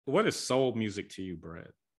what is soul music to you,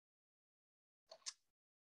 Bradd?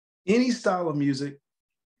 Any style of music,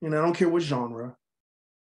 and I don't care what genre,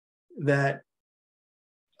 that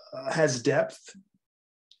has depth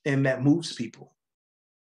and that moves people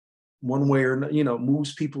one way or another,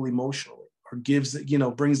 moves people emotionally, or gives,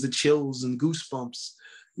 brings the chills and goosebumps,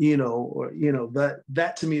 or,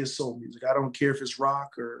 that to me is soul music. I don't care if it's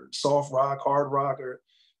rock or soft rock, hard rock, or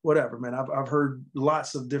whatever, man. I've heard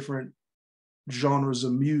lots of different genres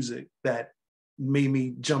of music that made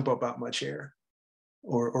me jump up out my chair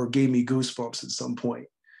or gave me goosebumps at some point,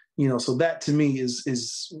 so that to me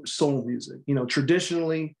is soul music.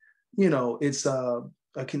 Traditionally, it's a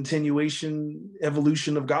continuation,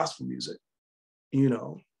 evolution of gospel music,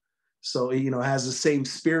 so it has the same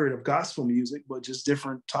spirit of gospel music, but just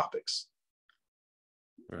different topics.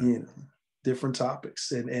 Right. Different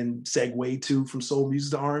topics, and segue to from soul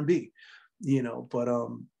music to R&B, but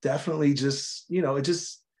definitely just,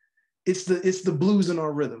 it's the blues in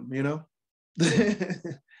our rhythm,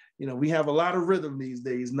 we have a lot of rhythm these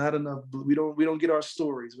days, not enough. We don't get our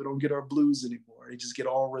stories. We don't get our blues anymore. They just get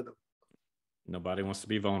all rhythm. Nobody wants to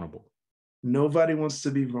be vulnerable. Nobody wants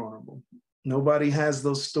to be vulnerable. Nobody has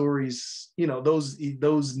those stories,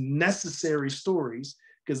 those necessary stories,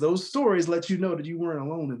 because those stories let you know that you weren't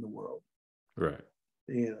alone in the world. Right.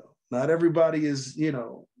 Not everybody is,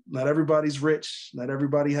 not everybody's rich. Not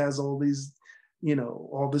everybody has all these,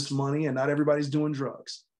 all this money, and not everybody's doing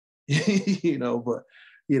drugs, but,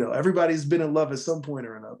 everybody's been in love at some point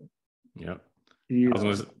or another. Yep.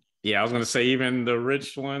 I was going to say, even the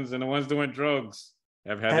rich ones and the ones doing drugs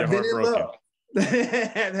have had their heart broken.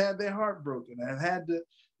 have had their heart broken. Have had to,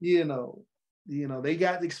 they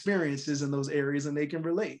got experiences in those areas and they can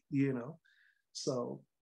relate, So,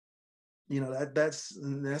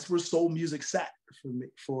 that's where soul music sat for me,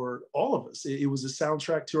 for all of us. It was a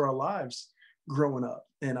soundtrack to our lives growing up.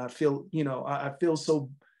 And I feel, I feel so,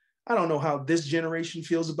 I don't know how this generation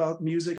feels about music.